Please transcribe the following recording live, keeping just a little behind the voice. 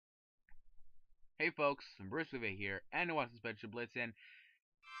Hey folks, Bruce here, and I want Special Blitz, and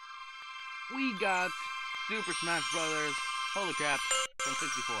we got Super Smash Brothers, holy crap, from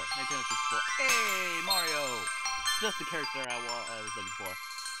 64, Nintendo 64. Hey, Mario! Just the character I was looking for.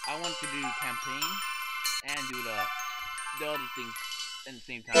 I want to do campaign, and do the other things at the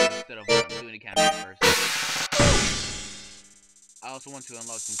same time, instead of doing the campaign first. I also want to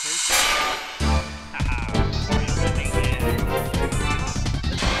unlock some characters. Haha, Mario winning, and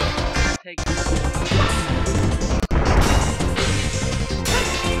take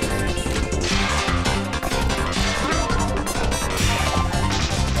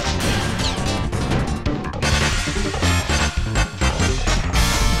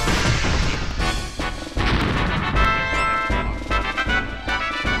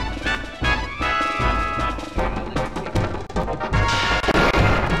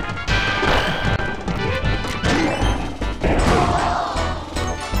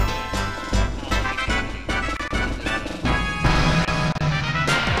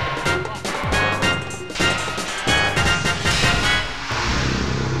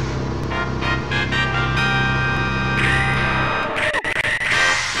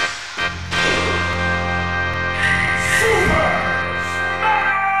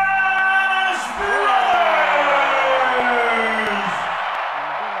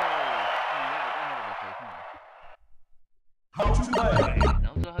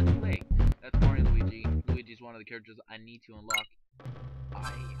one of the characters I need to unlock.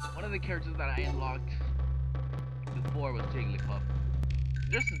 One of the characters that I unlocked before was Jigglypuff.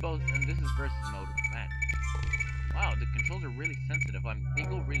 This is versus mode. Man, wow, the controls are really sensitive. They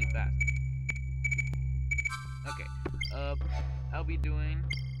go really fast. Okay, I'll be doing.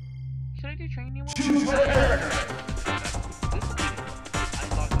 Should I do training one? This is I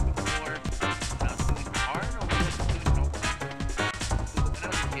unlocked it before, and I was doing hard, or was I just doing normal? When I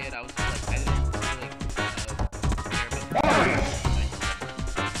was a kid, I was just like, I didn't really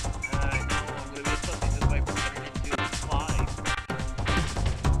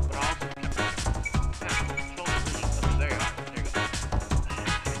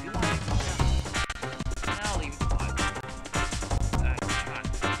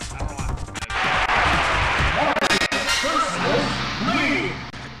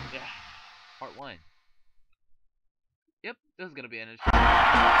Yep, this is gonna be an issue. 3,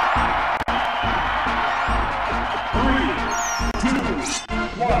 2,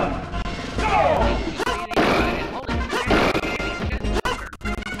 1, go!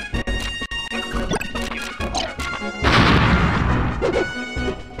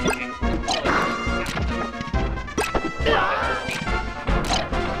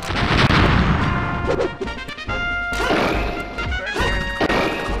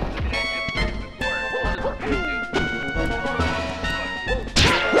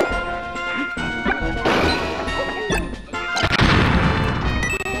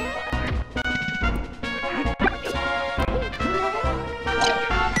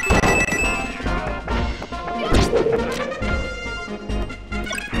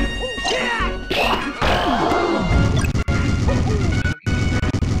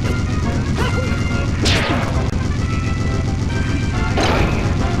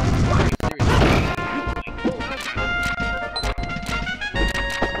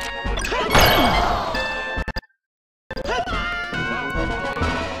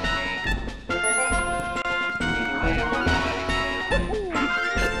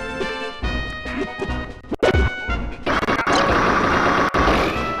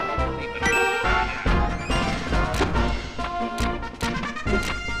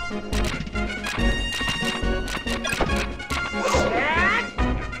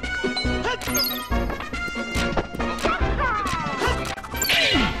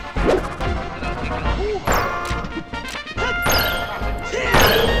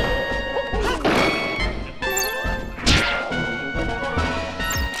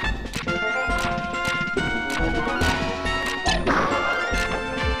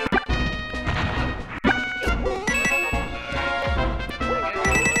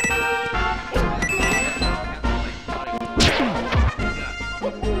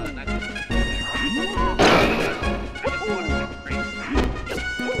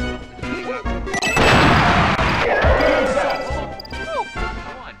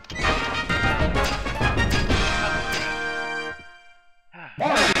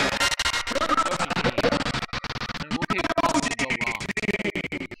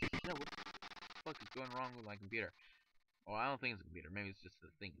 Computer. Well, I don't think it's a computer. Maybe it's just the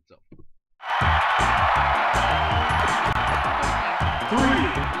thing itself. 3,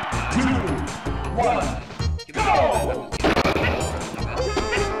 2, 1, go!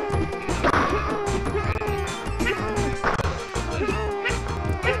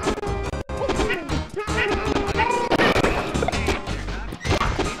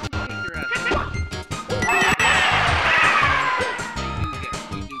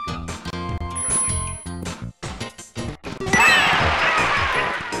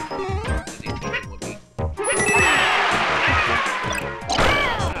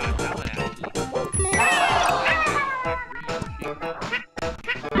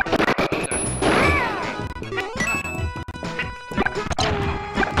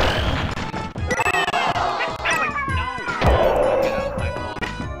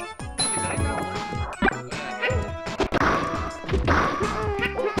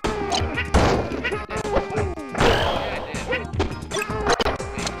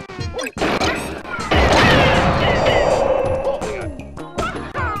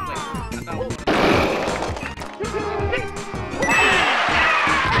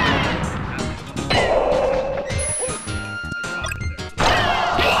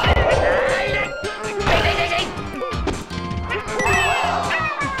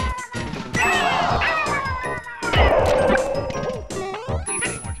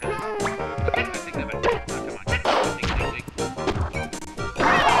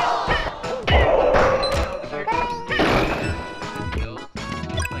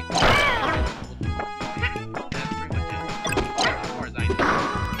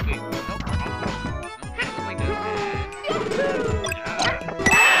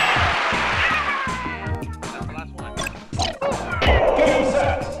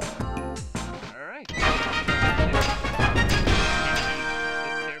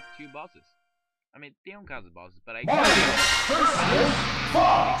 bosses. I mean, they don't count as bosses, but I. Mario versus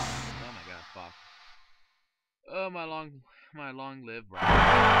Fox. Oh my God, Fox. Oh my long live.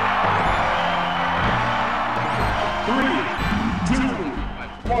 3, 2,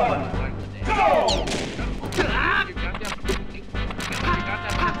 1, go!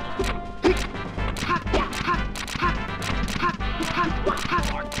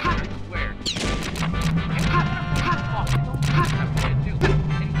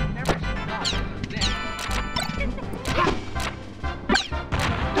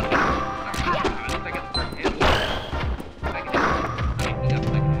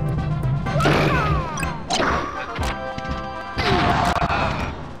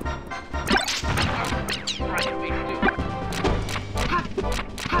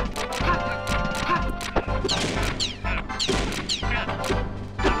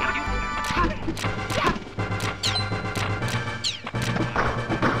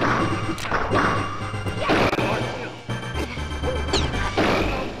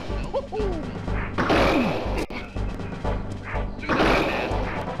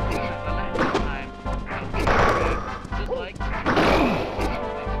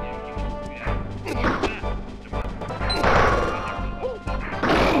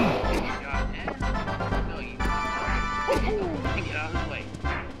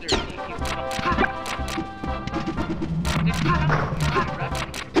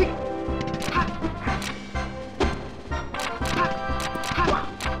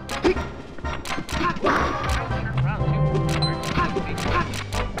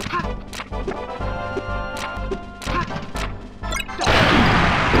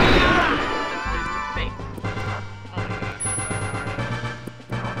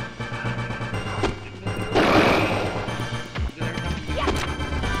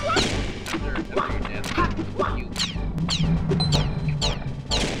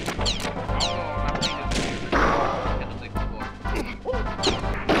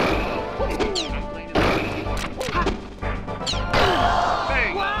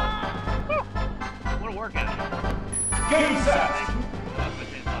 Game set!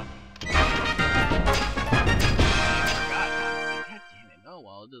 Oh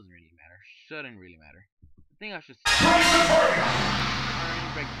well, it doesn't really matter. Shouldn't really matter. I think I should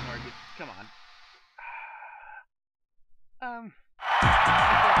break the target. Come on.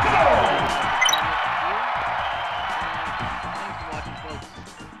 Thanks for watching, folks.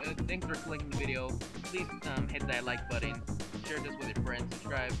 Thanks for clicking the video. Please hit that like button. Share this with your friends.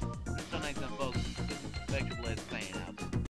 Subscribe. Until next time, folks. This is Spectre Blitz signing out.